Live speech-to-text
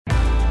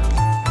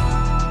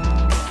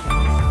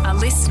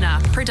listener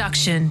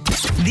production.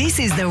 This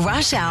is the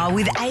Rush Hour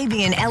with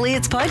AB and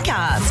Elliot's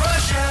podcast.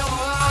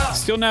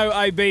 Still no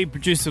AB,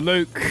 producer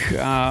Luke,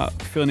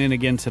 filling in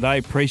again today.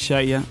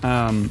 Appreciate you.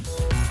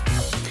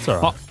 It's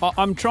all right.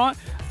 I'm trying.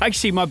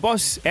 Actually, our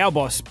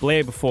boss,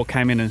 Blair, before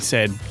came in and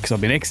said, because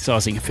I've been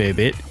exercising a fair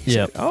bit, he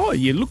said, oh,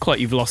 you look like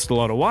you've lost a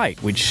lot of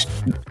weight, which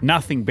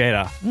nothing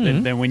better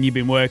than when you've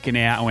been working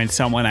out and when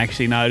someone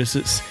actually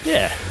notices.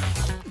 Yeah.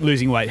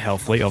 Losing weight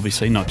healthily,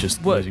 obviously, not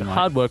just losing weight.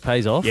 Hard work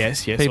pays off.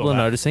 Yes. People all are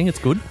that. noticing. It's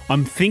good.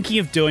 I'm thinking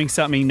of doing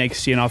something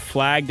next year, and I've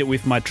flagged it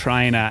with my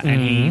trainer, and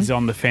he's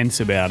on the fence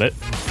about it.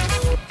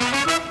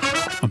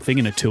 I'm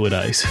thinking of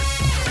 2-a-days.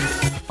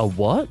 A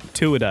what?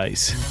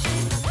 2-a-days.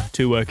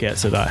 2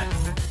 workouts a day.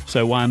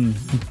 So one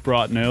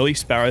bright and early,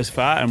 Sparrow's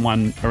Far, and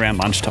one around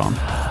lunchtime.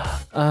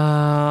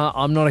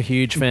 I'm not a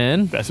huge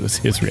fan. That was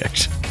his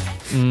reaction.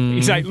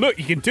 He's like, look,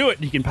 you can do it.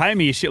 You can pay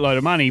me a shitload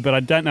of money, but I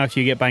don't know if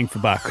you get bang for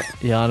buck.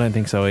 Yeah, I don't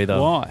think so either.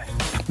 Why?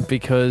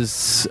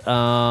 Because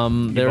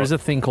there is a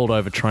thing called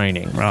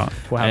overtraining. Right.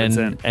 What happens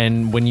then?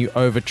 And when you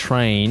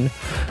overtrain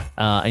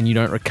and you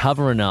don't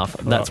recover enough,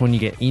 that's when you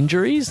get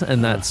injuries.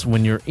 And that's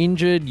when you're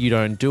injured, you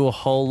don't do a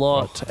whole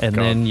lot, and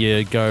then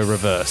you go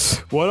reverse.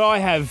 What I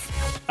have,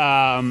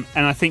 and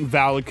I think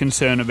valid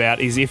concern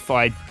about, is if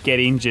I get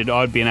injured,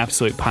 I'd be an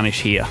absolute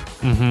punish here.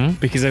 Mm-hmm.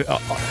 Because,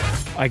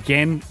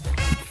 again,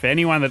 for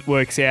anyone that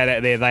works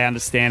out there, they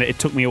understand it. It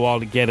took me a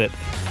while to get it.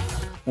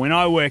 When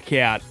I work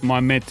out, my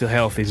mental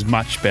health is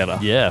much better.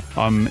 Yeah.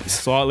 I'm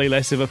slightly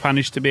less of a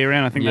punish to be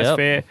around. I think that's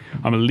fair.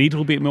 I'm a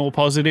little bit more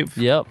positive.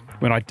 Yep.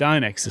 When I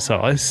don't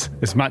exercise,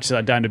 as much as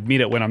I don't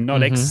admit it when I'm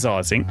not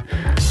exercising,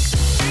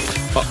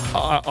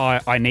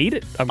 I need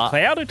it. I'm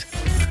clouded.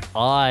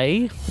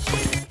 I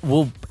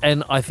will,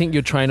 and I think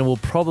your trainer will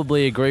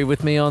probably agree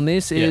with me on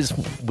this, is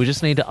we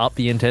just need to up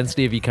the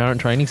intensity of your current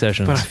training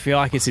sessions. But I feel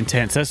like it's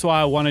intense. That's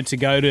why I wanted to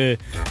go to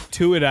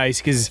 2-a-days,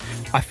 because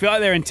I feel like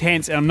they're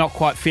intense and I'm not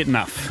quite fit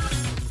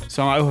enough.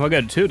 So I'm like, if I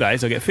go to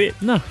 2-a-days, I'll get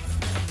fit. No.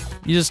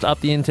 You just up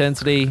the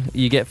intensity,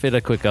 you get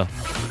fitter quicker,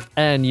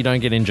 and you don't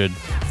get injured.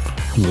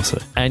 We'll see.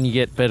 And you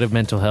get better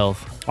mental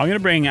health. I'm going to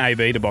bring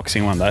AB to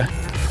boxing one day.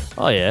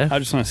 Oh, yeah? I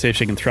just want to see if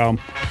she can throw them.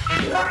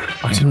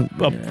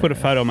 I'll put a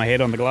photo of my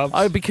head on the gloves.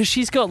 Oh, because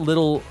she's got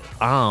little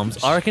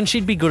arms. I reckon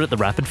she'd be good at the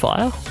rapid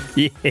fire.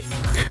 Yeah.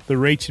 The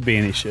reach would be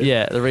an issue.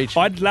 Yeah, the reach.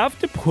 I'd love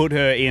to put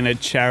her in a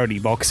charity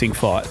boxing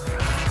fight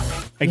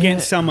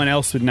against someone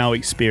else with no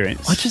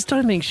experience. I just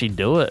don't think she'd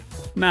do it.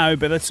 No,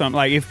 but that's not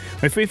like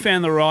if we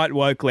found the right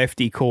woke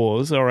lefty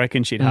cause, I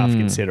reckon she'd half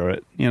consider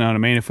it. You know what I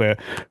mean? If we're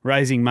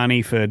raising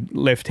money for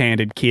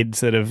left-handed kids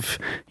that have,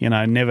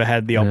 never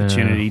had the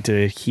opportunity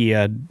to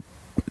hear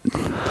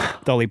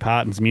Dolly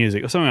Parton's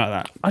music or something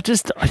like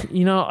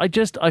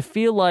that. I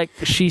feel like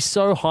she's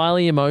so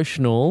highly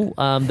emotional.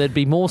 There'd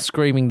be more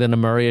screaming than a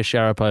Maria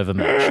Sharapova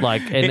match.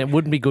 And it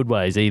wouldn't be good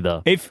ways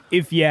either.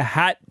 If you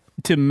had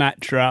to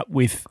match her up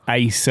with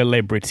a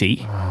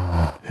celebrity,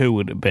 who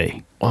would it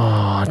be? Oh,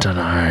 I don't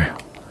know.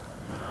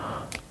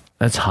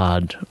 That's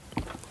hard.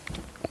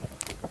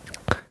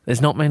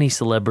 There's not many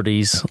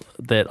celebrities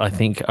that I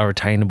think are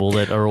attainable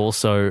that are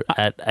also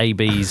at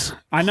AB's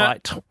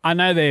height. I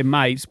know they're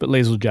mates, but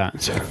Liesl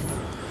Jones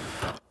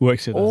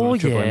works with us on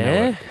Triple M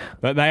Network.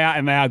 But they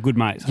are good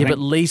mates. Yeah, but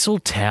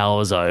Liesl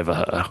towers over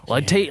her.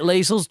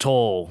 Liesl's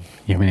tall.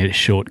 Yeah, we need a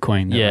short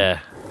queen. Yeah.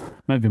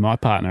 Maybe my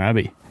partner,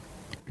 Abby,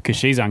 because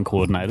she's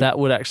uncoordinated. That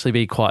would actually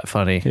be quite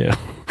funny. Yeah.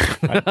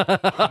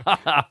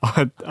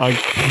 I'm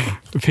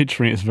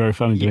picturing it's very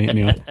funny to me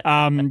anyway.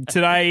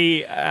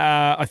 Today,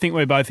 I think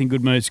we're both in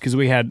good moods because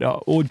we had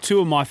two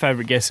of my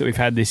favourite guests that we've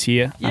had this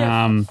year.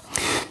 Yeah.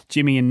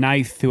 Jimmy and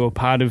Nath, who are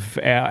part of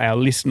our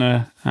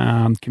listener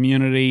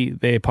community.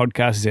 Their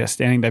podcast is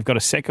outstanding. They've got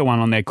a second one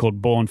on there called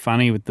Born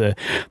Funny with the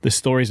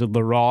stories of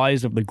the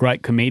rise of the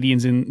great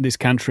comedians in this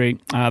country.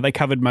 They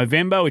covered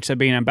Movember, which they've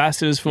been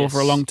ambassadors for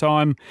a long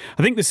time.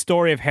 I think the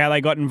story of how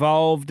they got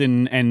involved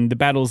and the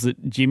battles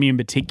that Jimmy in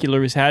particular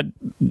has had,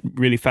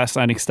 really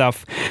fascinating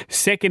stuff.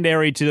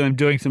 Secondary to them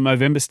doing some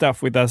Movember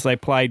stuff with us, they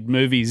played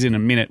Movies in a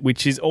Minute,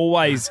 which is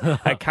always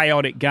a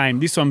chaotic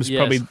game. This one was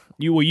probably...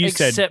 You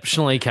said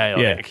exceptionally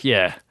chaotic.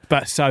 Yeah.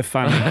 But so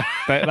funny.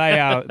 But they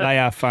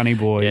are funny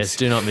boys. Yes,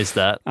 do not miss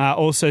that.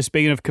 Also,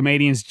 speaking of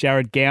comedians,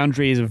 Jarryd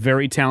Goundry is a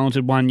very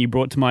talented one you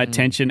brought to my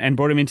attention and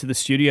brought him into the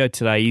studio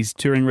today. He's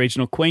touring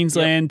regional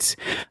Queensland,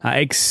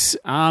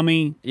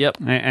 ex-army,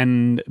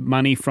 and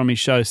money from his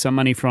shows. Some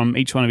money from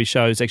each one of his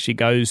shows actually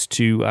goes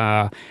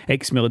to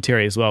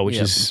ex-military as well, which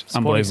is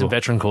unbelievable. Some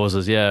veteran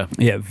causes, yeah.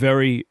 Yeah,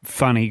 very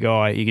funny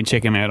guy. You can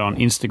check him out on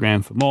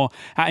Instagram for more.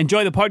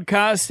 Enjoy the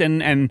podcast,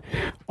 and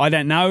I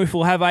don't know if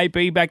we'll have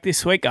AB back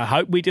this week. I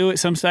hope we do at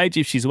some stage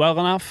if she's well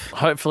enough.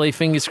 Hopefully,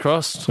 fingers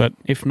crossed. But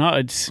if not,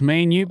 it's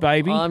me and you,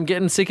 baby. I'm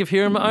getting sick of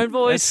hearing my own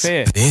voice.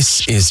 That's fair.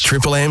 This is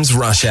Triple M's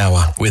Rush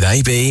Hour with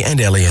AB and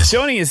Elliot.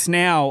 Joining us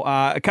now,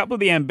 a couple of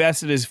the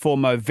ambassadors for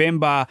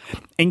Movember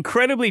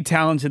incredibly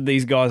talented,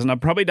 these guys, and I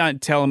probably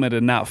don't tell them it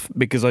enough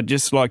because I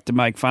just like to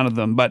make fun of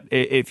them. But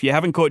if you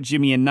haven't caught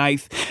Jimmy and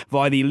Nath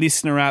via the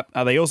Listener app,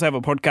 they also have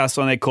a podcast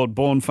on there called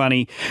Born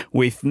Funny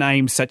with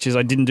names such as,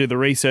 I didn't do the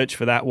research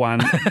for that one.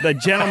 The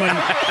gentleman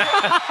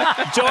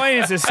join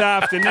us this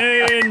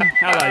afternoon.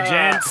 Hello,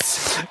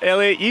 gents.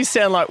 Elliot, you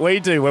sound like we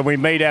do when we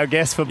meet our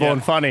guests for Born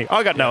Funny.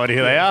 I got no idea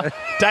who they are.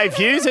 Dave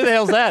Hughes, who the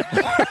hell's that?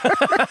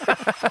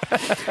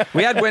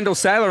 We had Wendell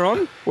Saylor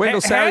on.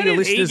 Wendell Saylor, your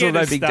listeners will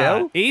know Big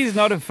Del. He's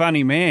not a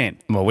funny man.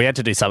 Well, we had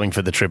to do something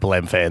for the Triple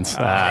M fans.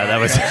 That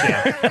was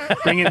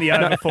Bring in the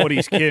over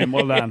 40s Kim.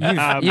 Well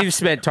done. You've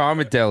spent time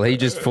with Del. He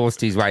just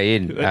forced his way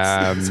in.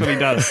 That's what he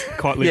does,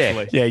 quite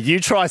literally. Yeah, you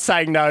try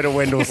saying no to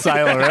Wendell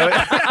Saylor,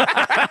 Elliot.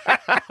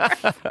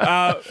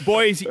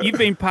 Boys, you've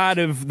been part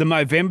of the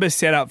Movember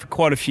setup for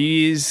quite a few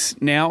years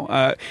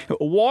now.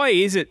 Why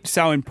is it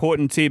so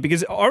important to you?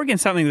 Because I reckon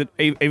something that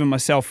even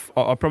myself,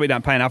 I probably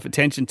don't pay enough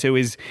attention to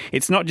is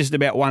it's not just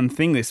about one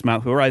thing this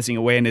month. We're raising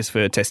awareness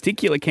for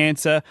testicular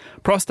cancer,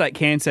 prostate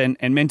cancer,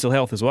 and mental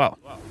health as well.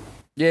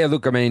 Yeah,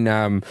 look, I mean,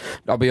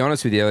 I'll be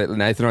honest with you,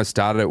 Nathan and I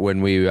started it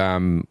when we,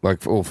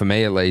 for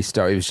me at least,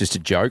 it was just a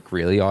joke,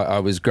 really. I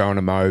was growing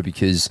a mo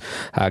because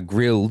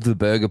Grilled, the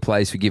burger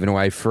place, were giving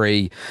away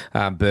free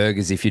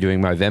burgers if you're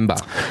doing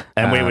Movember.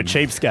 And we were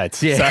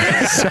cheapskates. Yeah.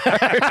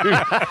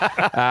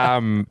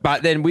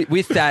 But then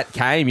with that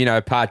came,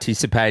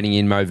 participating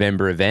in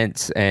Movember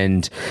events,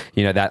 and,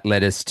 that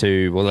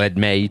led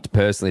me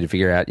personally to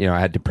figure out, I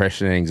had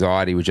depression and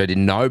anxiety, which I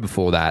didn't know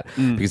before that,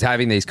 because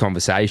having these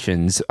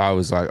conversations, I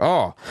was like,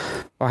 oh,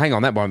 hang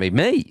on, that might be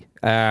me.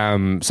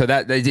 So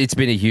that it's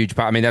been a huge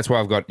part. I mean, that's why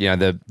I've got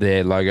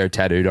their logo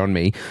tattooed on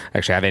me.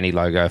 Actually, I have any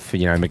logo for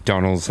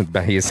McDonald's and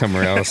here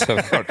somewhere else.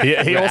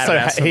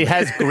 He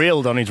has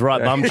Grilled on his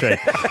right bum cheek.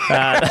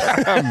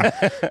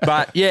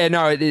 But yeah,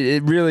 no,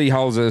 it really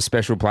holds a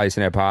special place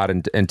in our part,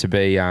 and to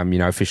be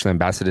official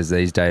ambassadors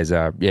these days,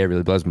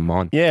 really blows my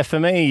mind. Yeah, for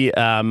me,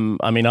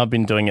 I've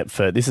been doing it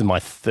this is my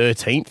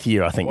 13th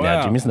year, I think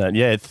now, Jim, isn't it?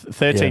 Yeah,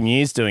 13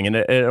 years doing it.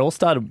 It all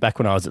started back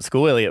when I was at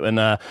school, Elliot, and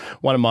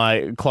one of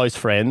my close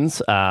friends,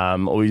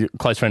 or a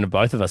close friend of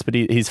both of us, but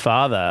his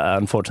father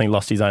unfortunately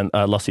lost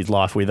his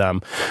life with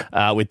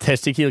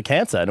testicular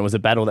cancer, and it was a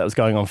battle that was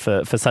going on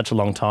for such a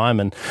long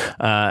time, and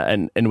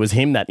it was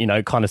him that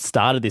kind of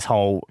started this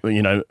whole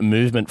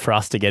movement for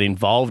us to get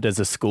involved as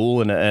a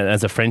school and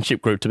as a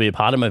friendship group to be a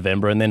part of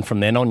Movember. And then from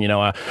then on,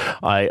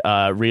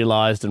 I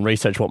realised and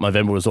researched what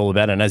Movember was all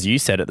about. And as you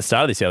said at the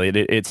start of this, Elliot,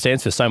 it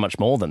stands for so much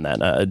more than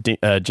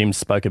that. Jim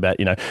spoke about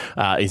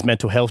his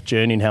mental health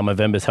journey and how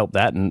Movember's helped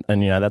that, and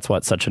that's why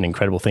it's such an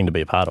incredible thing to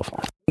be a part of.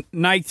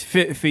 Nath,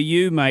 for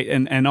you, mate,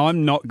 and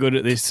I'm not good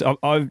at this.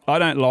 I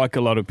don't like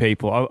a lot of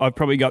people. I've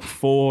probably got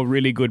 4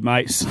 really good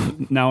mates,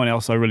 no one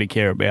else I really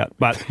care about.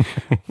 But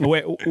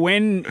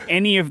when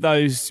any of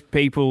those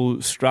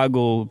people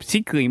struggle,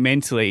 particularly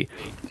mentally,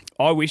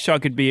 I wish I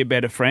could be a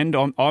better friend.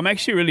 I'm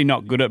actually really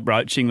not good at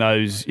broaching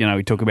those,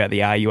 we talk about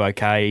the "are you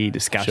okay"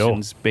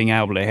 discussions, being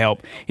able to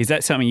help. Is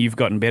that something you've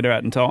gotten better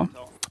at in time?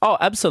 Oh,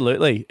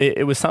 absolutely.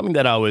 It was something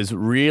that I was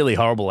really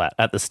horrible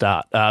at the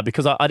start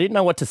because I didn't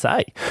know what to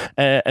say.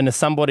 And as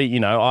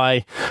somebody,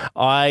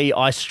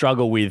 I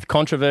struggle with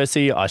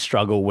controversy. I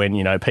struggle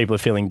when, people are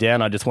feeling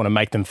down. I just want to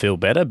make them feel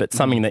better. But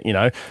something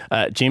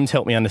that, Jim's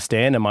helped me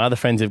understand, and my other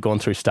friends who've gone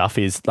through stuff,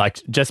 is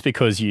like, just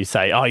because you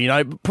say,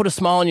 put a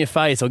smile on your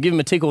face or give them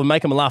a tickle and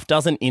make them laugh,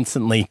 doesn't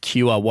instantly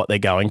cure what they're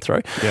going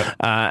through. Yep.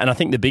 And I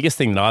think the biggest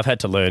thing that I've had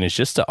to learn is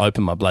just to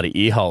open my bloody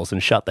ear holes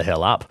and shut the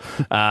hell up.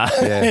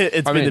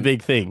 It's been the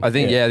big thing. I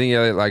think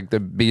like the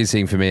biggest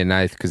thing for me and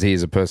Nath, because he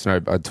is a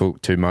person I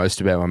talk to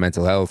most about my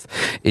mental health.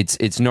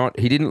 It's not,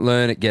 he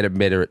didn't get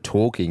better at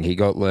talking. He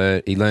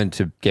learned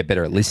to get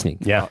better at listening.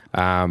 Yeah.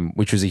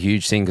 Which was a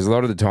huge thing, because a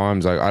lot of the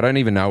times I don't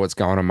even know what's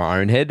going on in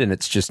my own head, and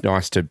it's just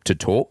nice to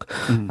talk.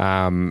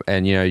 And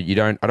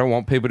I don't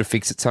want people to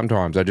fix it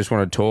sometimes. I just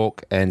want to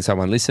talk and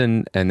someone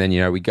listen, and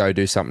then we go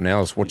do something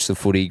else, watch the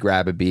footy,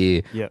 grab a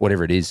beer,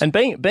 whatever it is. And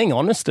being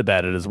honest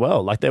about it as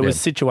well. Like there was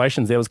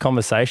situations, there was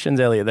conversations,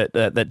 Elliot,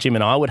 that Jim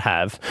and I would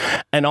have,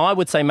 and I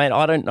would say, mate,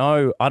 I don't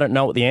know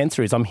what the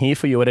answer is. I'm here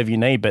for you, whatever you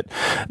need. But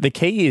the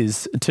key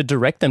is to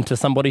direct them to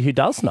somebody who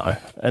does know.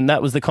 And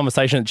that was the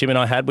conversation that Jim and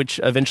I had,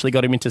 which eventually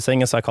got him into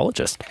seeing a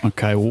psychologist.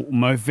 Okay, well,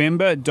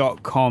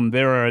 Movember.com.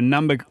 There are a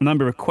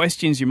number of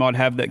questions you might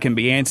have that can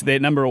be answered there. A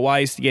number of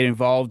ways to get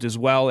involved as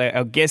well.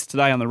 Our guests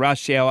today on the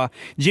Rush Hour,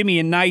 Jimmy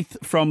and Nath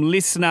from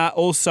Listener.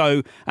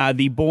 Also,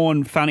 the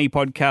Born Funny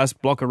podcast,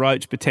 Blocker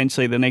Roach,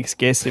 potentially the next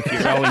guest if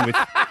you're rolling with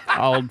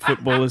old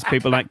footballers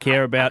people don't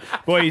care about.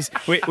 Boys,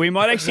 we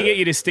might actually get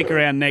you to stick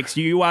around next.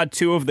 You are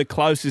 2 of the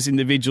closest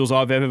individuals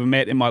I've ever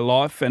met in my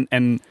life,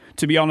 and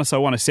to be honest, I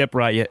want to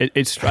separate you.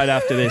 It's straight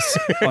after this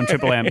on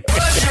Triple M.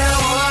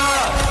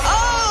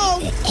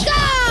 Oh,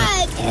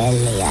 God!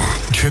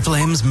 Elliot. Triple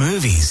M's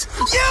movies.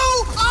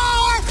 You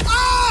are a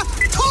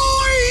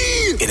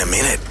toy! In a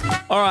minute.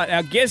 All right,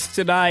 our guest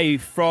today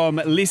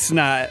from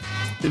Listener,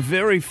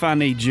 very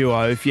funny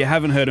duo. If you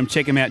haven't heard them,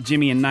 check them out,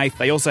 Jimmy and Nath.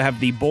 They also have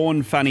the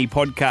Born Funny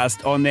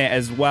podcast on there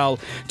as well.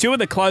 Two of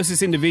the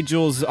closest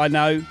individuals I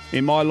know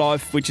in my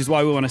life, which is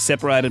why we want to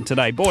separate them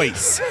today.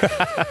 Boys,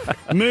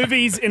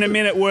 Movies in a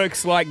Minute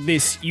works like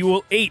this. You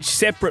will each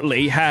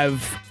separately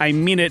have a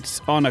minute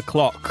on a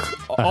clock.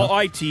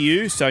 I to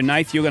you, so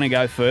Nath, you're going to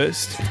go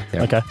first.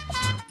 Yep. Okay.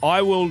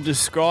 I will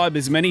describe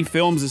as many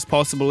films as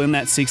possible in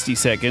that 60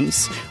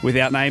 seconds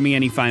without naming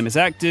any famous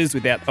actors,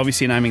 without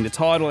obviously naming the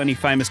title, any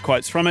famous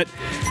quotes from it.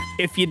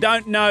 If you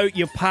don't know,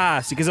 you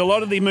pass, because a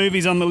lot of the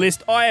movies on the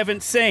list I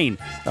haven't seen.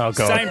 Oh,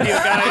 God. Same deal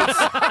goes.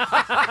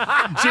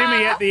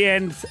 Jimmy at the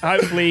end,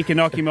 hopefully you can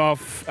knock him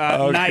off.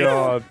 Nate,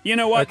 God. you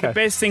know what? Okay. The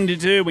best thing to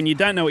do when you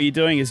don't know what you're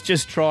doing is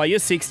just try your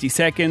 60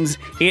 seconds.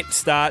 It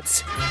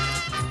starts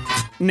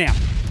now.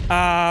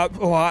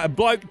 A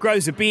bloke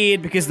grows a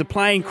beard because the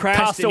plane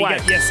crashed. Passed away.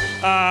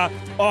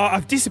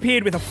 I've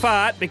disappeared with a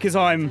fart because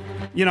I'm,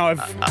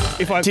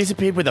 if I've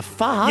Disappeared with a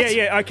fart?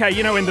 yeah, okay,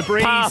 in the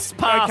breeze. Pass,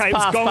 okay, it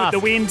was pass, gone pass.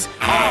 with the wind.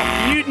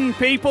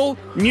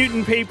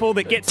 Mutant people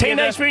that get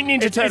Teenage together.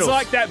 Mutant Ninja It's Turtles.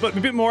 like that, but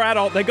a bit more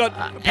adult. They got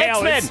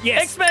powers. X-Men.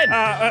 Yes.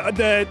 X-Men.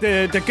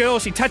 The girl,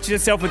 she touches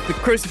herself with the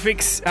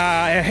crucifix.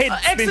 Her head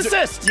spins.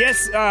 Exorcist.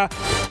 Yes.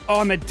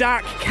 I'm a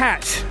dark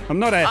cat. I'm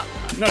not a...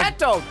 Cat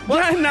dog.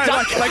 What? No,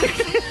 Duck. like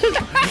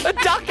a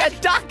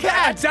duck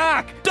cat.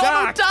 dark.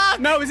 Donald Duck.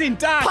 No, it was in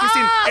dark. Pass, It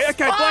was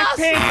in, okay, pass.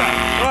 Black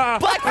Panther.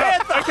 Black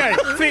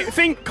Panther. Okay,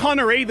 think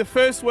Connery, the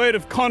first word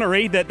of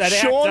Connery, that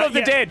Shaun actor. of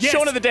the Dead. Yes.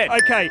 Shaun of the Dead.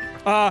 Okay,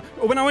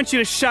 when I want you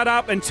to shut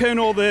up and turn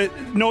all the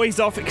noise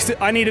off, 'cause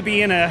I need to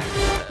be in a...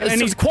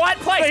 It's quiet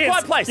place, Yes,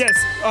 quiet place. Yes,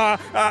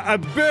 a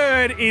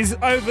bird is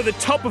over the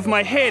top no,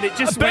 it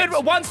just A bird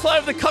went... once flew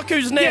over the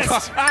cuckoo's nest.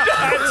 Yes,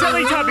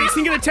 Teletubbies.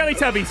 Think of the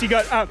Teletubbies. You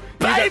got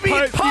Baby you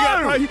got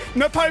Po.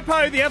 No,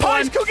 Po. The other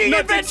Po's one. Cooking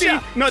not Adventure.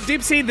 Dipsy, not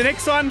Dipsy. The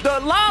next one. The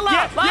La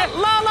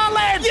La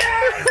Land.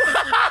 Yeah.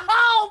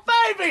 Oh,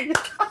 baby.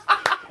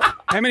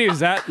 How many was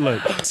that,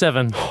 Luke?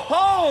 7.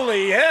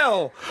 Holy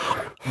hell.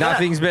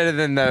 Nothing's better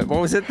than the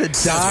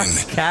dark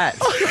cat.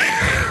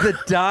 The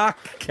dark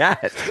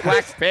cat.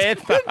 Black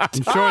Panther. I'm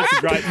sure it's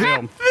a great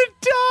film. The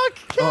dark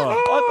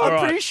cat. I'm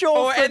pretty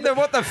sure. And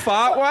the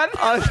fart one?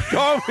 I've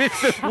gone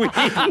with the wind.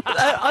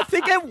 I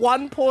think at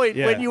one point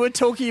Yeah. when you were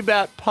talking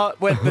about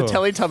the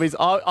Teletubbies,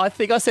 I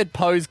think I said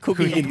Poe's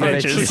Cooking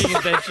Adventures.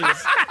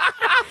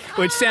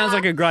 Which sounds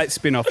like a great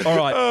spin-off. All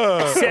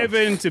right,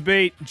 7 to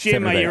beat. Jim,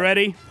 7 to are you beat.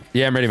 ready?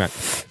 Yeah, I'm ready,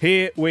 mate.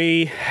 Here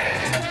we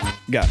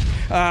go.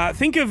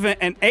 Think of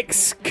an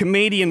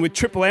ex-comedian with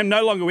Triple M,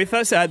 no longer with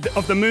us,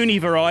 of the Mooney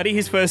variety.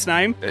 His first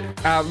name.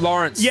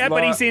 Lawrence. Yeah,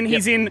 but he's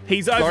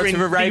over Lawrence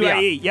in of Arabia.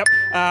 UAE. Yep.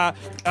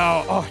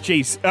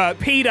 Jeez.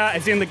 Peter,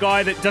 as in the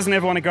guy that doesn't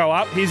ever want to go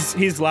up.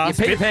 His last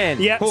Peter bit.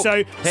 Pan. Yeah. Hook.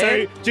 So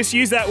Pan. just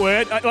use that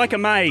word like a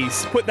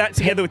maze. Put that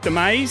together with the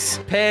maze.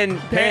 Pan,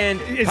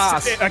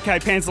 pass. Okay,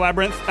 Pan's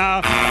Labyrinth.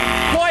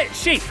 Quiet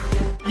sheep.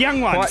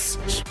 Young ones.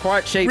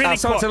 Quiet sheep. Really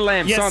Silence of the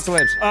Lambs. Yes. Silence of the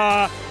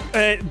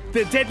Lambs.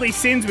 The deadly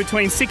sins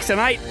between 6 and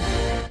 8.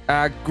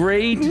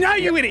 Greed. No,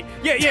 you idiot.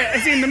 Yeah,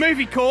 as in the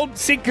movie called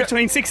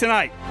Between 6 and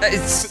 8.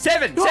 It's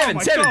 7. Oh 7.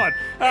 my 7. God.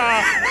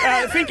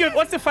 Think of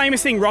what's the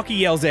famous thing Rocky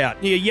yells out?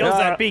 He yells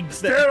that big.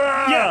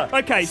 Stella! Yeah.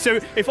 Okay.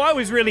 So if I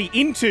was really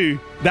into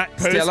that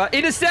person, Stella.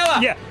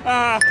 Interstellar.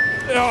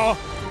 yeah.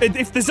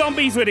 If the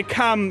zombies were to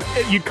come,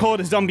 you'd call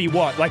it a zombie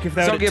what? Like if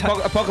they were Zombie to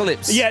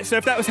apocalypse. yeah. So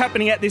if that was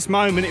happening at this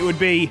moment, it would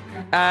be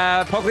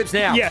Apocalypse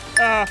Now.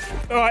 yeah.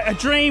 All right, a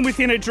dream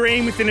within a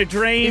dream within a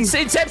dream. It's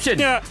Inception.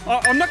 Yeah.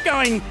 I'm not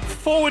going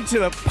forward to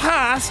the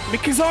past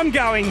because I'm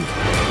going.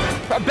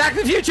 Back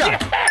to the Future.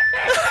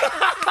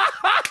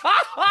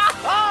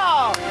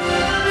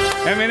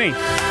 How many?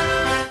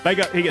 He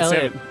gets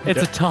Elliot, 7.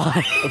 it's a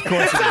tie. Of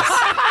course it is.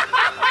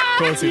 Of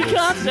course it You is.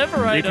 can't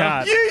separate You them.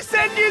 can't. You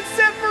said you'd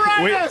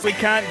separate us. We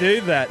can't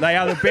do that. They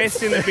are the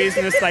best in the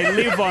business. They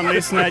live on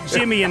listener.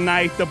 Jimmy and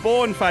Nath, the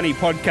Born Funny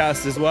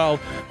podcast as well.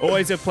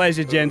 Always a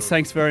pleasure, gents.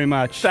 Thanks very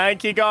much.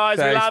 Thank you, guys.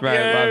 Thanks, we love mate.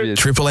 you. Love you.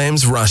 Triple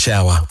M's Rush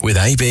Hour with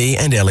AB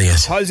and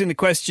Elliot. Posing the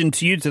question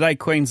to you today,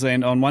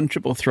 Queensland, on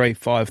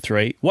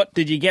 133353. What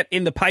did you get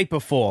in the paper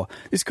for?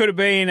 This could have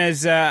been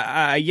as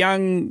a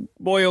young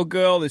boy or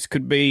girl. This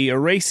could be a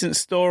recent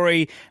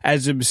story.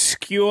 As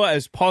obscure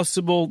as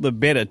possible, the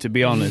better, to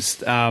be honest.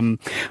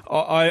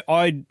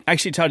 I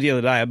actually told you the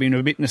other day, I've been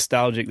a bit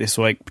nostalgic this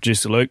week,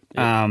 Producer Luke.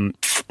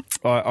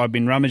 I've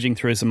been rummaging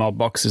through some old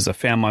boxes. I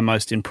found my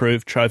most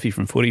improved trophy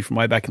from footy from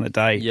way back in the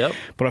day. Yep.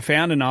 But I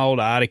found an old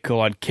article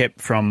I'd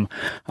kept from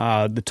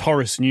the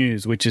Torres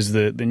News, which is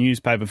the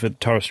newspaper for the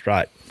Torres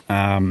Strait.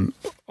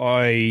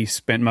 I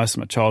spent most of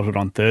my childhood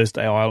on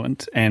Thursday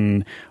Island,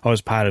 and I was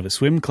part of a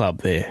swim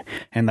club there.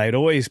 And they'd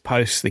always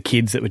post the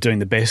kids that were doing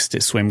the best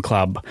at swim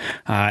club,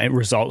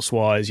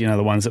 results-wise,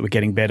 the ones that were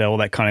getting better, all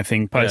that kind of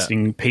thing,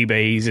 posting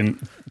PBs. And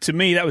to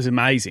me, that was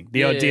amazing,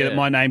 the idea that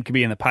my name could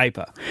be in the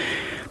paper.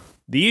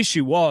 The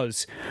issue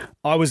was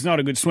I was not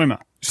a good swimmer.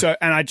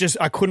 And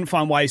I couldn't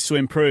find ways to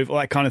improve, all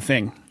that kind of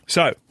thing.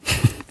 So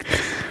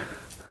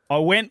I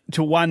went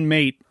to one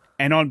meet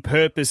and on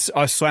purpose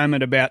I swam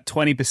at about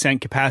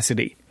 20%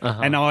 capacity.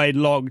 And I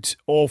logged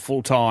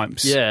awful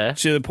times. Yeah.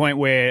 To the point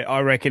where I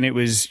reckon it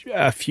was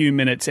a few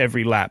minutes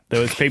every lap. There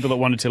was people that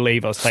wanted to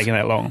leave. I was taking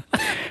that long.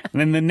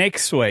 And then the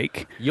next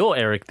week... You're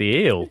Eric the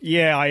Eel.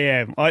 Yeah, I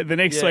am. The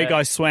next week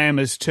I swam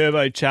as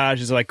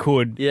turbocharged as I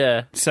could.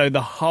 Yeah. So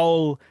the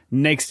whole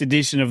next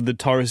edition of the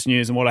Taurus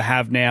News and what I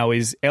have now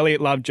is Elliot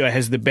Lovejoy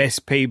has the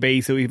best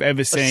PB that we've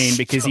ever seen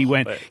because he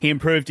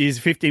improved his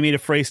 50-metre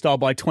freestyle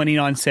by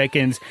 29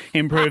 seconds,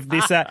 improved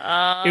this. It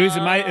was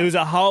amazing. It was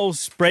a whole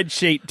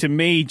spreadsheet to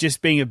me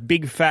just being a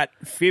big fat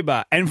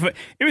fibber. And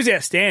it was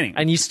outstanding.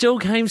 And you still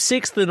came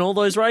 6th in all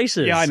those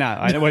races. Yeah, I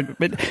know.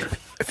 But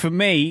for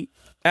me,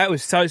 that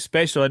was so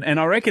special. And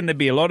I reckon there'd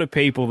be a lot of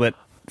people that,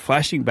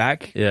 flashing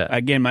back,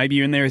 again, maybe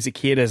you're in there as a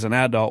kid, as an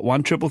adult,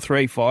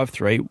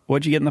 13353.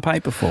 What'd you get in the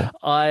paper for?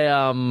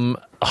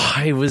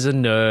 I was a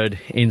nerd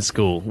in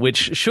school,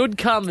 which should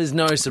come as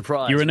no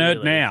surprise. You're a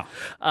nerd really.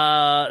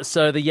 now.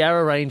 So the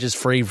Yarra Rangers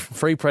free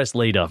press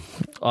leader.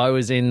 I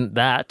was in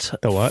that.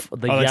 The what?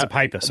 That's a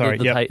paper. Sorry,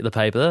 the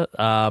paper.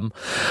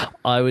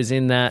 I was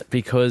in that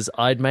because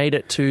I'd made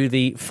it to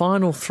the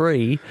final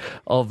 3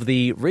 of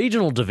the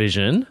regional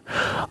division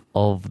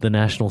of the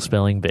National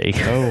Spelling Bee.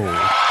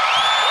 Oh.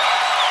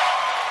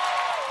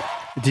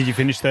 Did you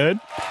finish 3rd?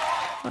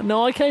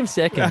 No, I came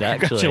 2nd,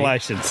 actually.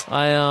 Congratulations.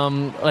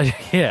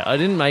 I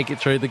didn't make it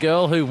through. The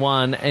girl who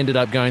won ended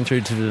up going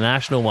through to the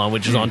national one,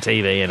 which was on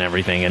TV and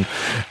everything, and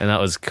that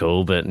was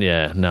cool. But,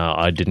 yeah, no,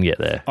 I didn't get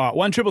there. All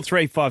right,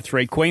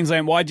 13353,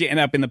 Queensland, why'd you end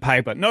up in the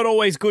paper? Not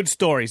always good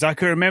stories. I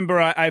can remember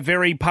a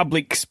very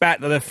public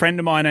spat that a friend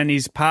of mine and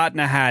his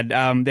partner had.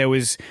 There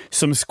was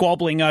some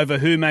squabbling over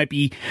who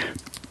maybe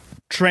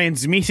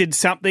transmitted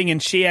something,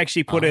 and she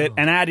actually put an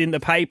ad in the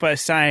paper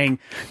saying,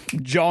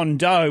 John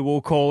Doe,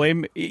 we'll call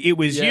him. It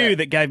was you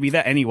that gave me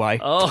that anyway.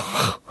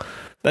 Oh.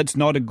 That's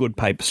not a good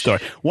paper story.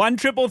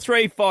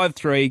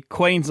 13353,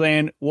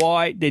 Queensland,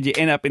 why did you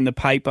end up in the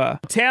paper?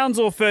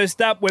 Townsville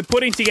first up. We're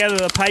putting together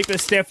the paper.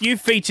 Steph, you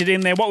featured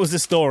in there. What was the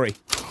story?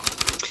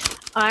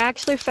 I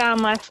actually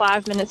found my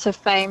 5 minutes of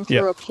fame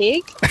through a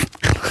pig.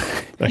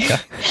 Okay.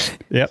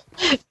 Yep.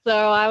 So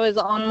I was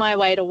on my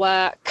way to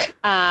work,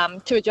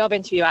 to a job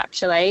interview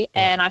actually,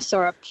 and I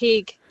saw a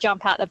pig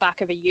jump out the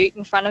back of a ute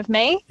in front of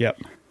me. Yep.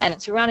 And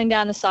it's running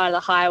down the side of the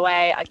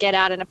highway. I get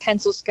out in a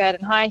pencil skirt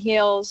and high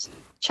heels,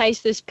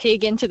 chase this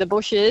pig into the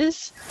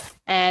bushes,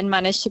 and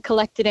manage to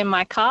collect it in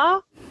my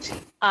car.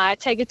 I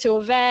take it to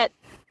a vet.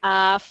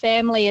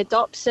 Family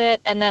adopts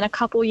it, and then a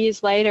couple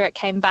years later it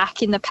came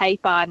back in the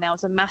paper and there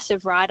was a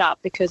massive write-up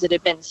because it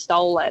had been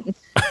stolen.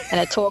 And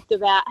it talked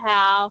about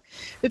how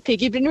the pig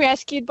had been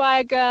rescued by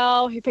a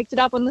girl who picked it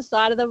up on the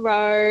side of the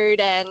road,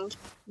 and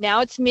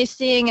now it's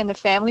missing and the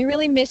family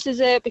really misses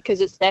it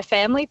because it's their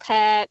family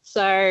pet.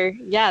 So,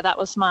 yeah, that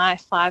was my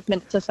 5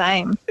 minutes of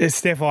fame.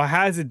 Steph, I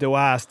hazard to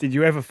ask, did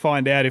you ever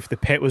find out if the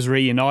pet was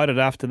reunited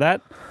after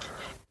that?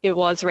 It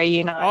was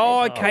reunited.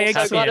 Oh, okay,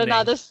 excellent. So I got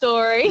another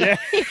story.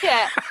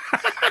 Yeah.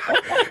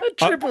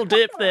 Triple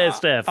dip there,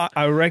 Steph.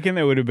 I reckon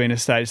there would have been a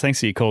stage, thanks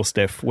for your call,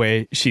 Steph,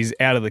 where she's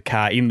out of the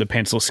car in the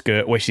pencil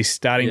skirt, where she's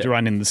starting to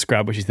run in the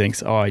scrub, where she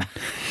thinks, I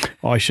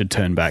should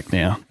turn back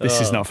now. This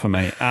is not for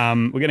me.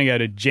 We're going to go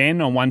to Jen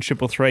on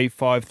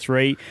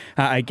 13353.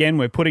 Again,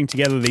 we're putting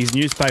together these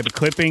newspaper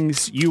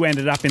clippings. You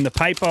ended up in the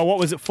paper. What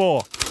was it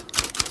for?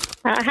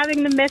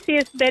 Having the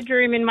messiest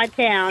bedroom in my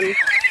town.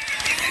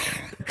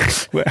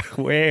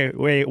 Where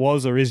it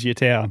was or is your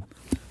town?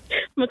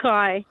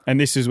 Mackay. And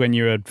this is when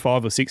you're a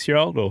 5 or 6 year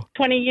old, or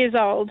 20 years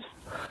old.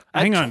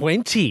 Hang on,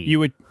 20. You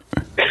were.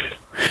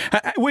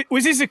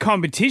 Was this a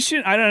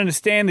competition? I don't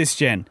understand this,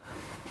 Jen.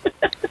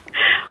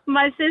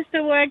 My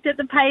sister worked at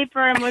the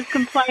paper and was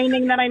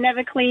complaining that I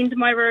never cleaned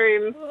my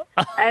room,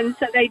 and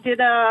so they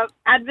did a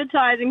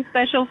advertising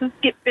special for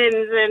skip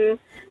bins,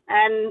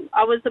 and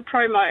I was the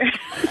promo.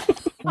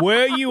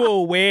 Were you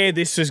aware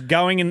this was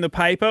going in the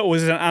paper, or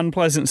was it an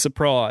unpleasant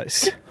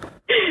surprise?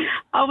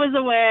 I was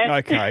aware.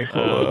 Okay,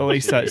 well, at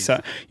least that's...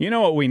 you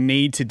know what we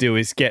need to do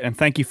is get... And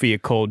thank you for your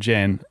call,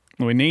 Jen.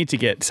 We need to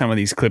get some of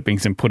these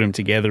clippings and put them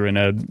together in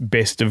a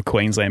Best of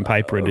Queensland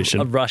paper edition.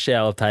 A rush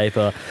hour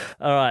paper.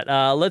 All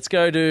right, let's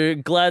go to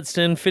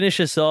Gladstone. Finish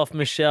us off.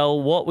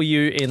 Michelle, what were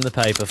you in the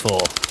paper for?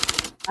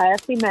 I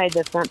actually made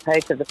the front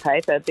page of the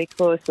paper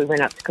because we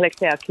went up to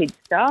collect our kids'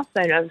 stuff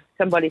and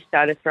somebody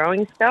started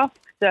throwing stuff.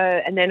 So,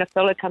 and then a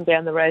fella come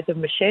down the road with a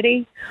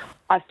machete.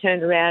 I've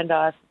turned around,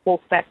 I've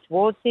walked back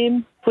towards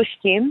him, pushed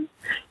him.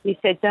 He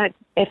said, "Don't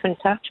effing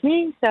touch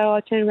me." So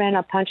I turned around,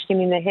 I punched him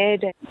in the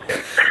head.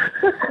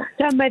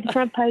 So I made the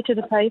front page of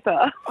the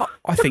paper.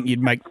 I think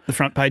you'd make the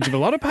front page of a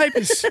lot of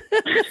papers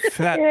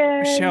for that,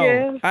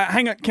 Michelle. Yeah.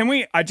 Hang on,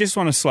 I just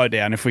want to slow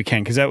down if we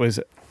can, because that was...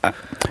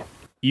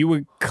 you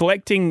were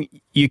collecting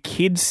your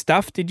kids'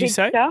 stuff, did you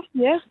say? Stuff,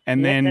 yeah.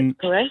 And then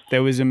that's correct.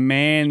 There was a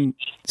man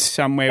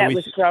somewhere that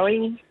was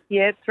throwing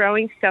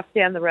stuff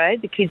down the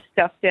road, the kids'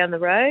 stuff down the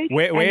road.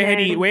 Where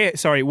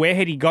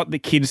had he got the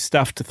kids'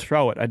 stuff to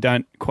throw it? I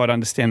don't quite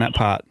understand that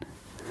part.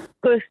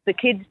 Because the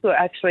kids were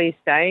actually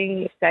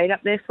stayed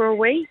up there for a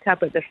week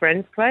up at the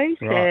friend's place,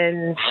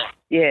 and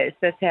yes,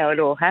 that's how it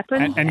all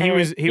happened. And he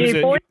was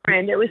new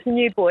boyfriend. It was a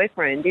new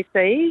boyfriend, you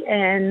see,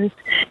 and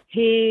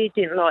he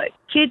didn't like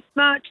kids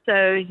much,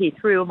 so he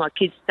threw all my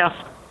kids' stuff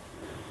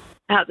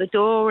out the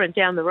door and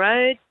down the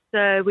road.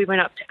 So we went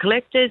up to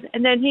collect it,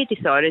 and then he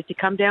decided to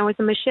come down with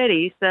a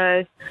machete.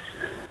 So.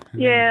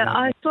 Yeah,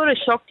 I sort of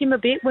shocked him a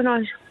bit when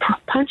I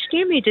punched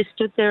him. He just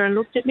stood there and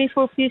looked at me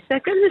for a few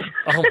seconds.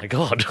 Oh, my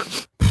God.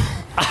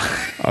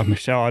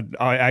 Michelle,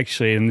 I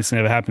actually, and this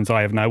never happens,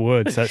 I have no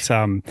words. That's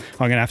I'm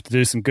going to have to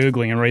do some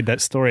Googling and read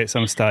that story at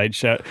some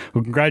stage. Well,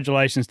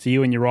 congratulations to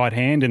you and your right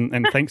hand,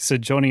 and thanks for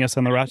joining us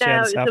on the Rush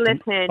Hour this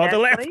afternoon. The left hand. Oh, the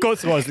left, of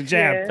course it was, the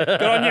jab. Yeah.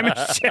 Good on you,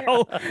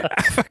 Michelle.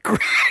 Have a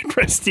great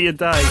rest of your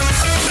day.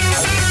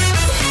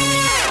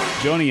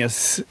 Joining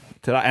us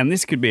today, and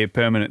this could be a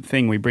permanent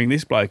thing. We bring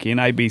this bloke in,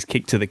 AB's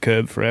kicked to the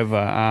curb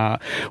forever.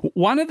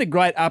 One of the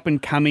great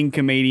up-and-coming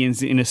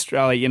comedians in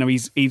Australia. You know,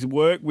 he's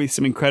worked with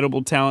some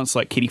incredible talents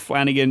like Kitty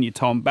Flanagan, your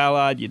Tom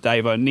Ballard, your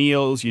Dave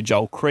O'Neills, your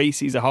Joel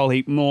Creasy's, a whole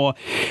heap more.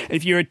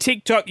 If you're a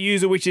TikTok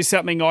user, which is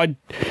something I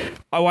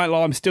won't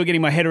lie, I'm still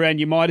getting my head around.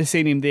 You might have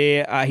seen him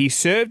there. He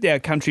served our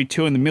country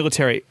too in the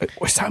military.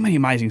 So many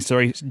amazing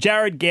stories.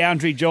 Jarryd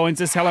Goundry joins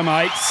us. Hello,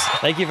 mates.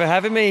 Thank you for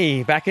having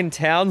me. Back in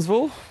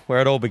Townsville, where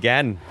it all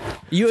began,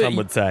 some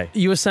would say.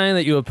 You were saying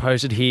that you were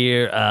posted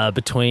here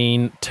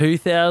between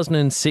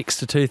 2006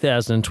 to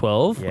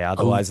 2012. Yeah,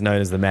 otherwise known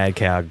as the Mad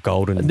Cow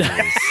Golden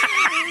Years.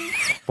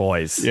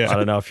 Boys. Yeah. I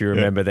don't know if you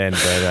remember then,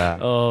 but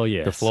oh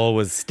yes, the floor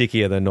was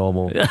stickier than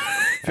normal.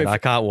 And I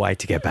can't wait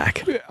to get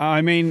back.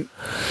 I mean,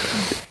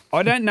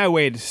 I don't know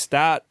where to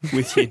start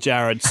with you,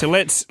 Jarryd. So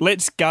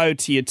let's go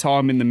to your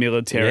time in the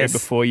military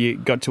before you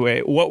got to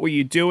where. What were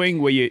you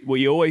doing? Were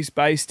you always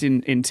based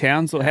in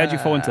Townsville? How'd you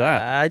fall into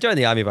that? I joined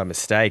the army by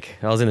mistake.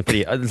 I was in the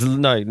city.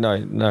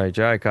 No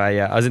joke.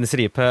 I was in the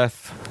city of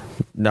Perth.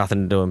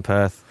 Nothing to do in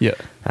Perth. Yeah.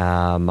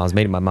 I was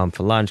meeting my mum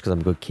for lunch because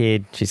I'm a good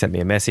kid. She sent me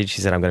a message.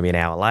 She said I'm going to be an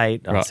hour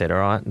late. I said, all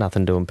right,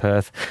 nothing to do in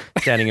Perth.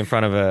 Standing in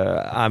front of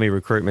a army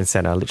recruitment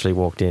centre, I literally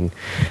walked in,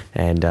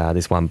 and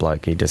this one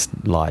bloke, he just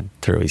lied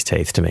through his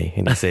teeth to me.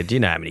 And he said, do you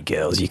know how many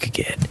girls you could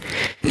get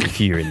if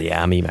you're in the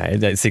army,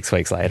 mate? 6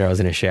 weeks later, I was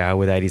in a shower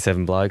with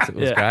 87 blokes. It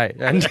was great.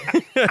 And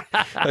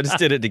I just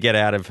did it to get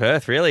out of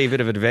Perth, really, a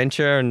bit of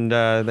adventure. And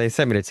they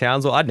sent me to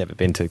Townsville. I'd never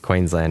been to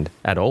Queensland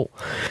at all.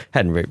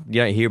 You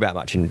don't hear about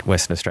much in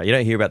Western Australia. You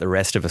don't hear about the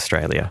rest of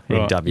Australia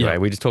in WA. Yeah.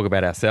 We just talk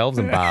about ourselves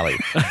and Bali.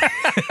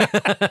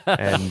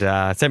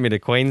 And sent me to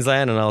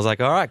Queensland, and I was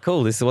like, all right,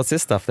 cool. What's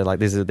this stuff? They're like,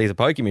 these are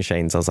pokie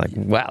machines. I was like,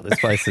 wow, this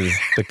place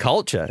the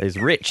culture is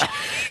rich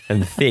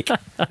and thick.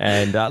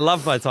 And I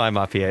loved my time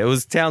up here.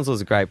 Townsville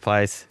was a great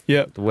place.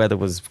 Yeah. The weather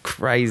was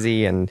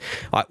crazy, and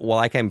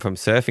I came from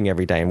surfing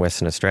every day in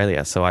Western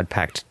Australia, so I'd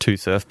packed 2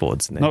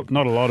 surfboards. And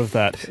not a lot of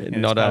that.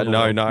 No.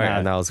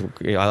 And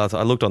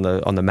I looked on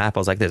the map. I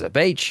was like, there's a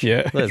beach.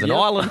 Yeah. There's an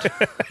island.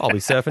 I'll be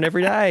surfing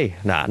every day.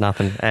 Nah,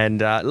 nothing.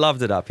 And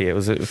loved it up here. It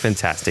was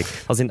fantastic.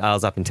 I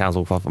was up in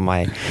Townsville for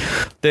my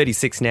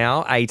 36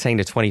 now, 18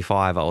 to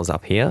 25. I was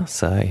up here,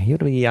 so you got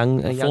to be a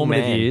young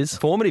formative man. years.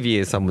 Formative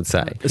years, some would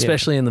say,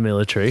 especially in the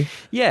military.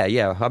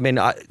 Yeah. I mean,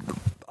 I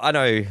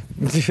know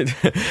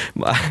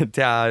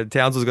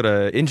Townsville's got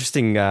an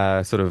interesting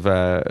sort of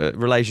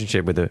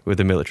relationship with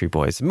the military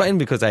boys, mainly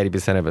because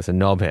 80% of us are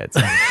knobheads.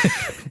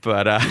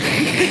 But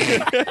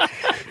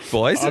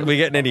boys, are we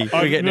getting any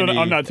agreement of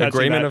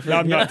that?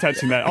 I'm not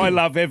touching that. I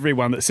love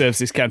everyone that serves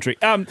this country.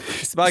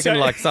 Spoken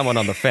like someone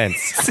on the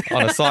fence,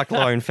 on a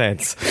cyclone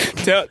fence.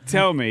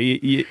 Tell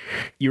me,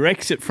 your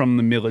exit from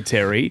the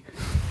military,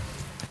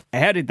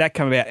 how did that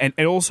come about? And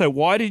also,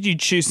 why did you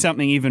choose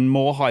something even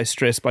more high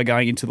stress by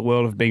going into the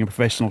world of being a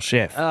professional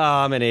chef? Oh,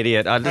 I'm an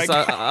idiot.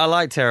 I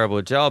like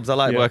terrible jobs. I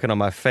like working on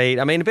my feet.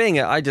 I mean,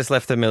 I just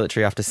left the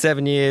military after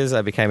 7 years.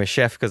 I became a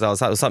chef because it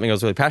was something I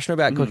was really passionate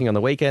about, cooking on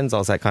the weekends. I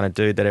was that kind of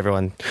dude that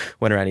everyone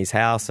went around his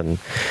house and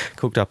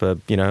cooked up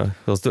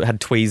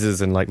had tweezers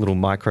and like little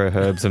micro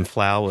herbs and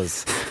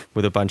flowers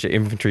with a bunch of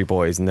infantry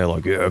boys, and they're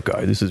like, yeah,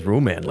 okay, this is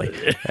real manly.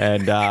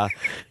 And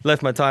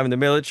left my time in the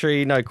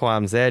military, no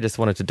qualms there, just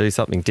wanted to do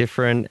something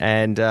different,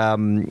 and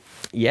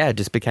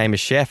just became a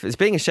chef.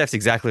 Being a chef's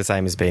exactly the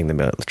same as being the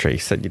military.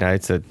 So,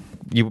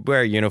 you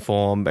wear a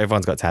uniform,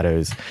 everyone's got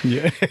tattoos,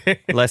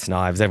 less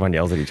knives, everyone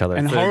yells at each other.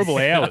 And horrible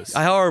hours.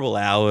 Horrible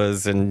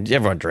hours, and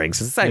everyone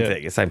drinks. It's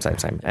the same thing,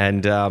 same.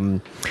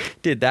 And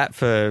did that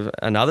for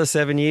another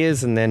 7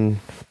 years, and then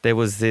there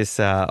was this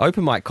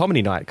open mic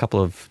comedy night a couple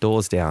of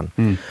doors down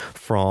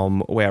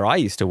from where I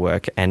used to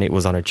work, and it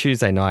was on a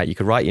Tuesday night. You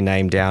could write your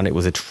name down. It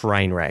was a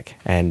train wreck,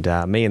 and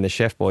me and the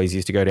chef boys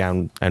used to go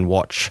down and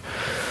watch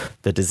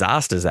the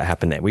disasters that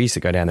happened there. We used to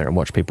go down there and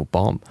watch people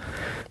bomb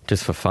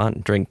just for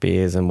fun, drink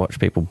beers and watch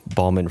people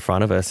bomb in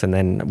front of us. And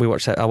then I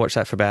watched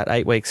that for about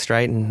 8 weeks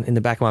straight, and in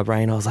the back of my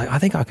brain I was like, I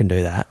think I can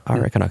do that. I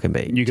reckon I can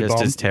be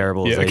just as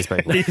terrible as these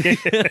people.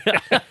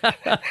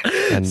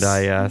 And so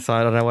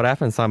I don't know what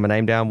happened. Signed my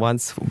name down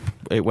once,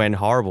 it went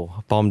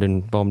horrible.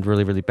 Bombed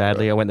really, really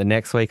badly. I went the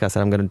next week. I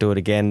said, I'm going to do it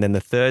again. Then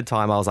the third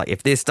time I was like,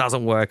 if this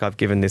doesn't work, I've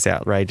given this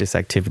outrageous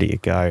activity a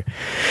go.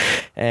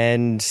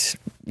 And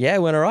yeah,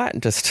 it went all right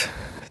and just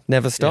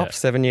never stopped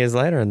 7 years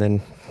later. And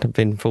then I've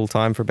been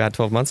full-time for about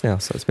 12 months now,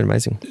 so it's been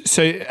amazing.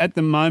 So at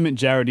the moment,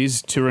 Jarryd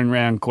is touring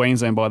around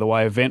Queensland, by the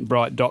way,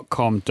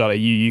 eventbrite.com.au.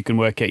 You can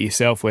work out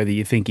yourself whether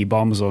you think he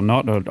bombs or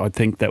not. I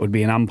think that would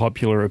be an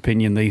unpopular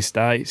opinion these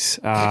days.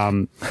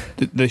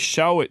 The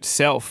show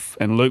itself,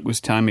 and Luke was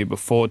telling me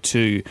before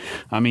too,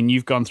 I mean,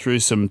 you've gone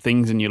through some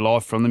things in your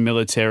life from the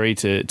military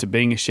to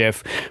being a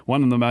chef.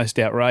 One of the most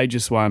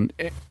outrageous one,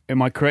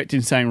 am I correct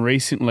in saying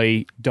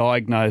recently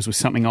diagnosed with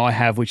something I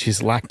have, which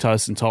is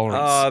lactose intolerance?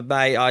 Oh,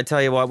 mate, I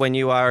tell you what, when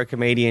you are a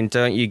comedian,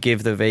 don't you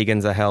give the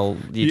vegans a hell.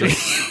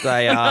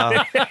 They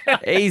are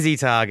easy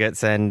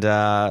targets. And,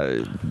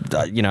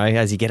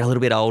 as you get a little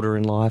bit older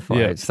in life,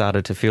 I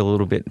started to feel a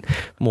little bit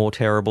more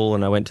terrible.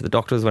 And I went to the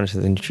doctors, went to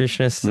the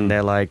nutritionist, and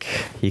they're like,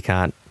 you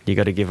can't. You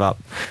got to give up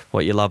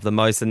what you love the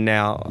most. And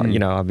now,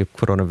 I've been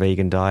put on a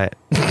vegan diet.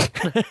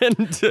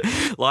 And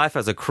life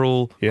has a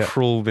cruel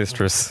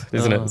mistress,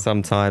 isn't it,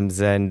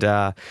 sometimes? And,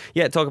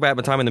 talk about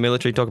my time in the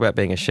military, talk about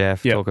being a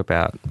chef, talk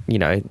about,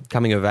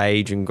 coming of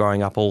age and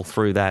growing up all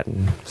through that,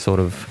 and sort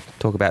of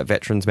talk about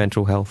veterans'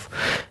 mental health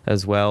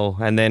as well.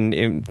 And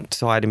then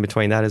tied in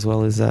between that as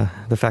well is the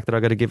fact that I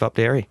got to give up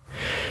dairy.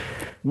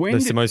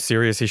 That's the most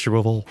serious issue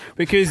of all.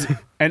 Because,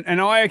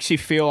 and I actually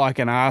feel like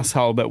an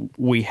asshole that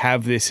we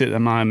have this at the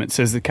moment.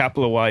 So there's a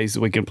couple of ways that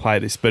we can play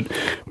this. But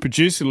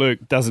producer Luke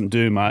doesn't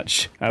do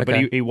much.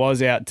 But he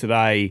was out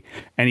today,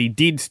 and he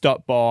did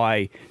stop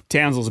by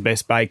Townsville's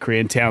Best Bakery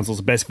and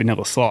Townsville's Best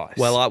Vanilla Slice.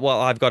 Well,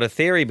 I've got a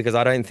theory, because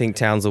I don't think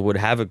Townsville would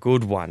have a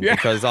good one.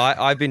 Because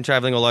I've been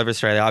travelling all over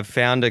Australia. I've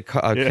found a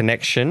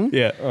connection.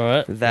 Yeah, all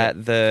right. That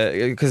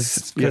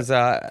has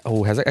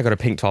it? I got a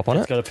pink top on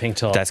it? It's got a pink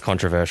top. That's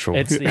controversial.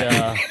 It's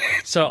the...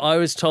 So I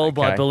was told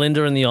by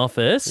Belinda in the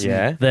office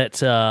that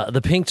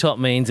the pink top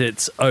means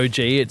it's OG,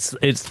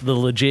 it's the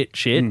legit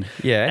shit.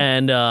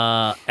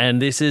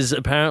 And this is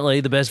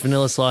apparently the best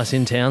vanilla slice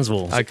in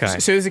Townsville. Okay.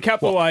 So there's a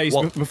couple of ways,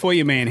 before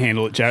you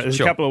manhandle it, Jarryd, there's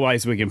a couple of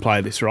ways we can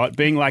play this, right?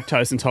 Being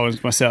lactose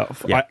intolerant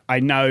myself,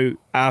 I know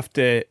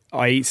after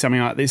I eat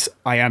something like this,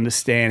 I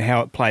understand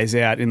how it plays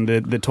out in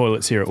the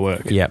toilets here at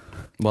work. Yep.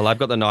 Well, I've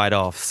got the night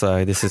off,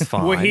 so this is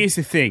fine. Well, here's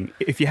the thing.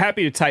 If you're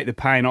happy to take the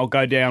pain, I'll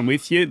go down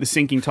with you, the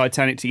sinking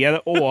Titanic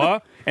together,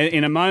 or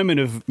in a moment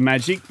of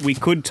magic, we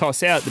could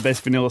toss out the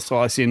best vanilla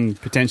slice in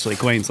potentially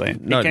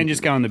Queensland. It can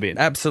just go in the bin.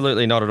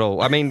 Absolutely not at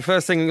all. I mean,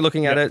 first thing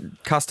looking at it,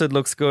 custard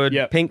looks good.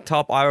 Pink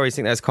top, I always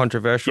think that's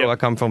controversial. I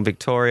come from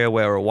Victoria,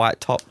 where we're a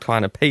white top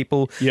kind of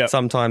people.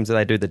 Sometimes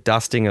they do the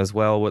dusting as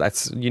well.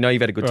 That's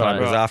you've had a good time,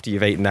 because after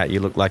you've eaten that, you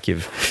look like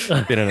you've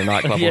been in a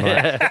nightclub all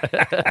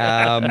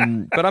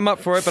night. But I'm up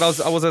for it. But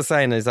I was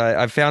saying is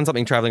I found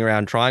something travelling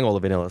around trying all the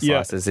vanilla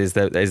slices is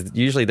that there's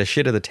usually the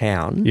shit of the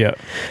town,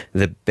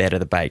 the better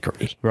the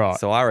bakery. Right.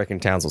 So I reckon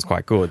Townsville's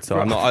quite good. So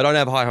I don't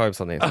have high hopes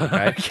on this,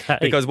 okay?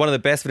 Because one of the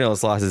best vanilla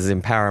slices is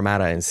in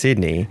Parramatta in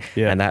Sydney,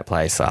 and that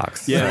place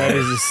sucks. Yeah, that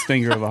is a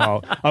stinker of a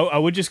hole. I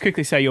would just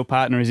quickly say your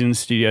partner is in the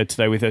studio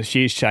today with us.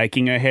 She is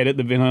shaking her head at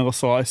the vanilla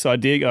slice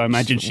idea. I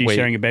imagine she's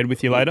sharing a bed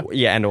with you later.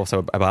 Yeah, and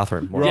also a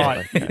bathroom.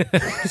 Right.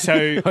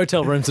 So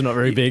hotel rooms are not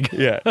very big.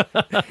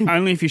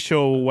 Only if you're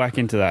sure we'll whack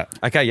into that.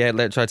 Okay,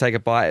 should I take a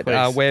bite?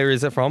 Where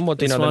is it from? What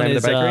do you know the name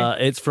of the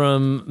bakery? It's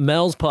from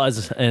Mel's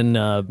Pies and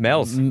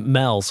Mel's.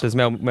 Mel's. Does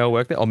Mel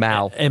work there? Or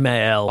Mal?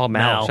 M-A-L. Oh,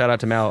 Mal. Shout out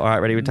to Mal. All right,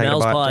 ready? We take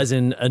Mel's a bite. Mel's Pies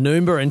in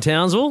Movember in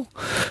Townsville.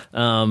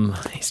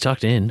 He's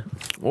tucked in.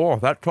 Oh,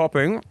 that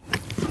topping.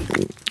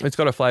 It's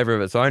got a flavour of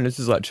its own. This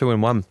is like 2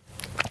 in 1.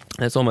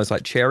 It's almost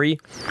like cherry.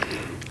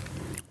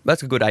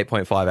 That's a good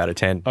 8.5 out of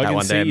 10. I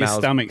can see your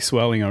stomach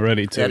swelling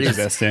already too. That is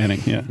outstanding.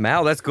 Yeah,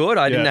 Mal, that's good.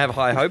 I didn't have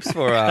high hopes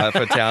for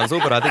Townsville,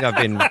 but I think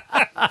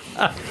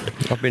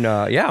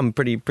I'm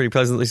pretty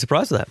pleasantly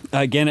surprised with that.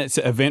 Again, it's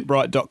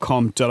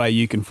eventbrite.com.au.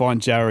 You can find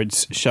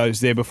Jarryd's shows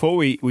there. Before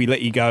we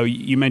let you go,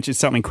 you mentioned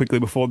something quickly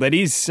before. That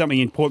is something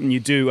important you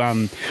do.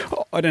 I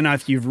don't know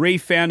if you've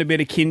refound a bit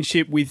of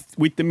kinship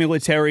with the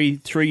military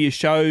through your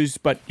shows,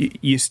 but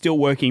you're still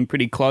working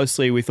pretty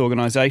closely with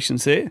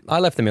organisations there. I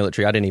left the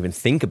military. I didn't even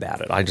think about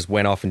it. I just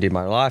went off and did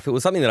my life. It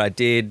was something that I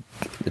did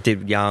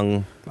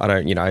young.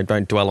 I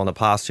don't dwell on the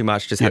past too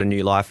much. Just had a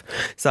new life.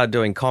 Started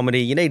doing comedy.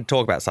 You need to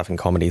talk about stuff in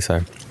comedy,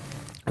 so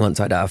once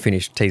I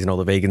finished teasing all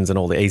the vegans and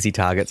all the easy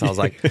targets, I was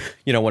like,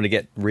 I want to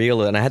get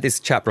real. And I had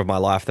this chapter of my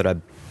life that I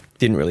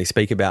didn't really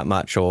speak about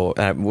much, or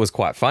it was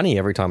quite funny.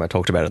 Every time I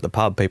talked about it at the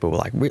pub, people were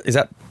like, is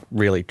that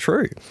really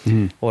true?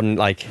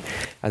 And I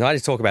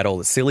just talk about all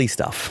the silly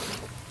stuff.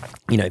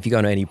 If you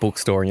go to any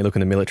bookstore and you look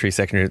in the military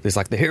section, there's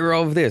like the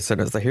hero of this and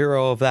it's the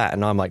hero of that.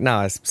 And I'm like, no,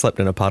 I slept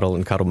in a puddle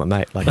and cuddled my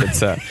mate. Like it's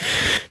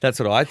that's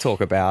what I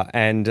talk about.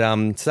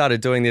 And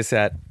started doing this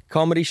at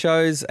comedy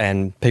shows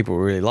and people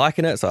were really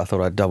liking it. So I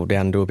thought I'd double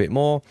down and do a bit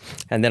more.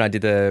 And then I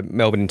did the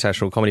Melbourne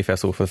International Comedy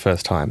Festival for the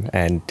first time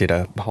and did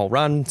a whole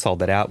run, sold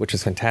that out, which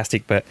was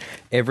fantastic. But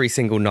every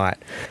single night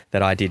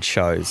that I did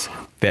shows,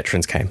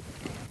 veterans came.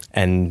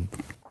 And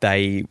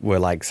they were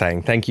like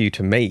saying thank you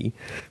to me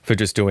for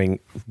just doing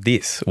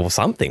this or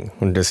something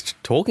and just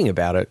talking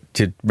about it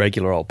to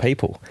regular old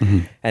people.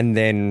 And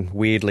then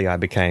weirdly I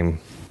became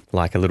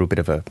like a little bit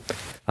of a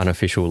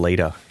unofficial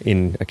leader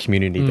in a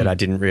community that I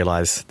didn't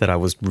realise that I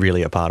was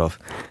really a part of.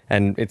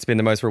 And it's been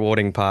the most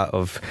rewarding part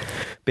of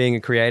being a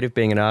creative,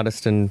 being an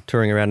artist and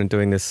touring around and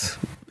doing this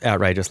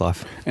outrageous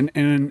life. And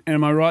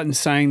am I right in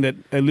saying that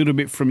a little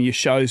bit from your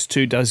shows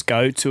too does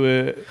go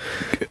to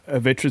a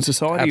veteran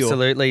society?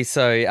 Absolutely.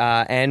 So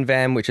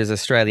ANVAM, which is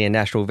Australian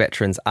National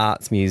Veterans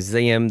Arts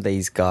Museum,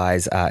 these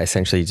guys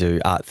essentially do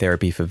art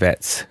therapy for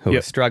vets who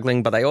are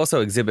struggling, but they also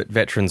exhibit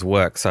veterans'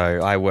 work. So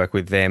I work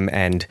with them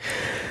and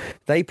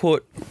they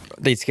put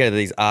together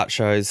these art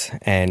shows,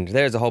 and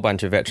there's a whole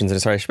bunch of veterans in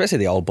Australia, especially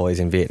the old boys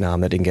in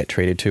Vietnam that didn't get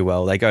treated too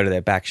well. They go to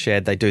their back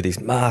shed, they do these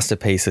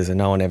masterpieces and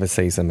no one ever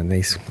sees them, and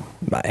these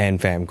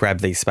ANVAM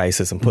grab these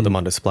spaces and put them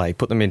on display,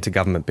 put them into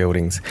government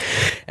buildings.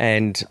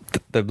 And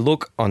the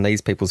look on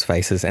these people's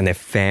faces and their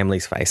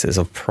families' faces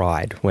of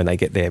pride when they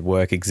get their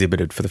work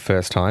exhibited for the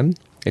first time,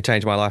 it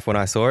changed my life when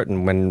I saw it,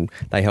 and when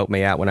they helped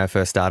me out when I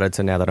first started.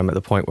 So now that I'm at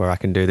the point where I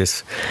can do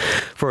this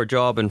for a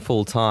job and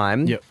full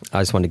time, I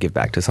just want to give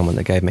back to someone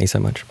that gave me so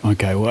much.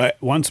 Okay, well,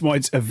 once more,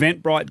 it's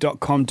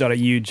eventbrite.com.au.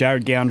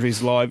 Jarryd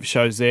Goundry's live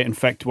shows there. In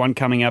fact, one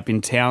coming up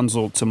in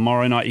Townsville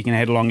tomorrow night. You can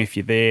head along if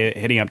you're there,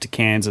 heading up to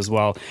Cairns as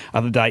well.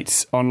 Other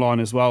dates online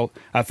as well.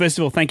 First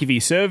of all, thank you for your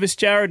service,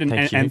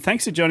 Jarryd, and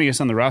thanks for joining us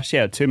on the Rush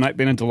Hour too, mate.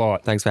 Been a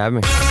delight. Thanks for having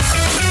me.